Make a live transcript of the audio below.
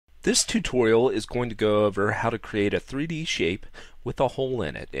This tutorial is going to go over how to create a 3D shape with a hole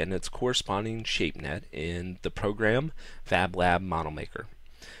in it and its corresponding shape net in the program FabLab ModelMaker.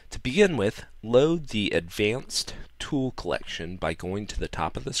 To begin with, load the Advanced Tool Collection by going to the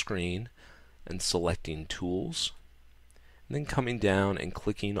top of the screen and selecting Tools, and then coming down and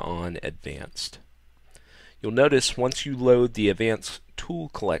clicking on Advanced. You'll notice once you load the Advanced Tool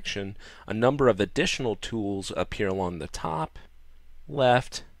Collection, a number of additional tools appear along the top,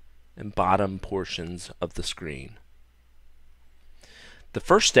 left, and bottom portions of the screen. The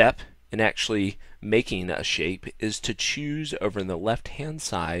first step in actually making a shape is to choose over on the left hand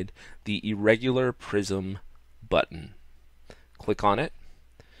side the irregular prism button. Click on it,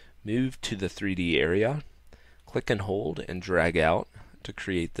 move to the 3D area, click and hold and drag out to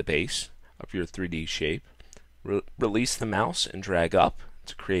create the base of your 3D shape. Release the mouse and drag up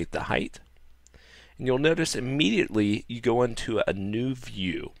to create the height. And you'll notice immediately you go into a new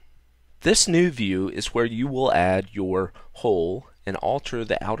view. This new view is where you will add your hole and alter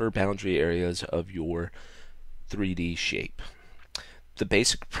the outer boundary areas of your 3D shape. The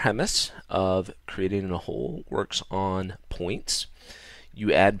basic premise of creating a hole works on points.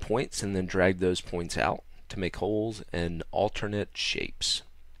 You add points and then drag those points out to make holes in alternate shapes.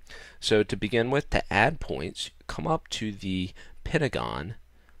 So to begin with, to add points, come up to the pentagon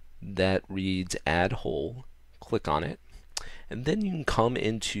that reads Add Hole, click on it, and then you can come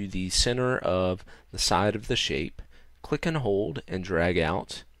into the center of the side of the shape, click and hold and drag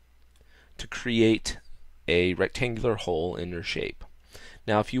out to create a rectangular hole in your shape.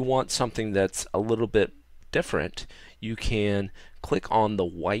 Now if you want something that's a little bit different, you can click on the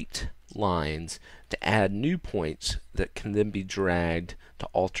white lines to add new points that can then be dragged to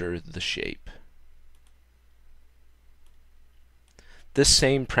alter the shape. This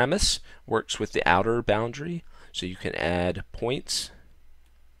same premise works with the outer boundary, so you can add points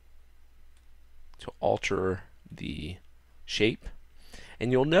to alter the shape.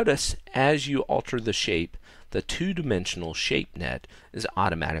 And you'll notice as you alter the shape, the two-dimensional shape net is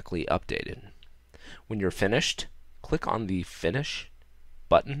automatically updated. When you're finished, click on the Finish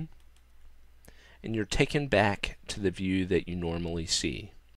button, and you're taken back to the view that you normally see.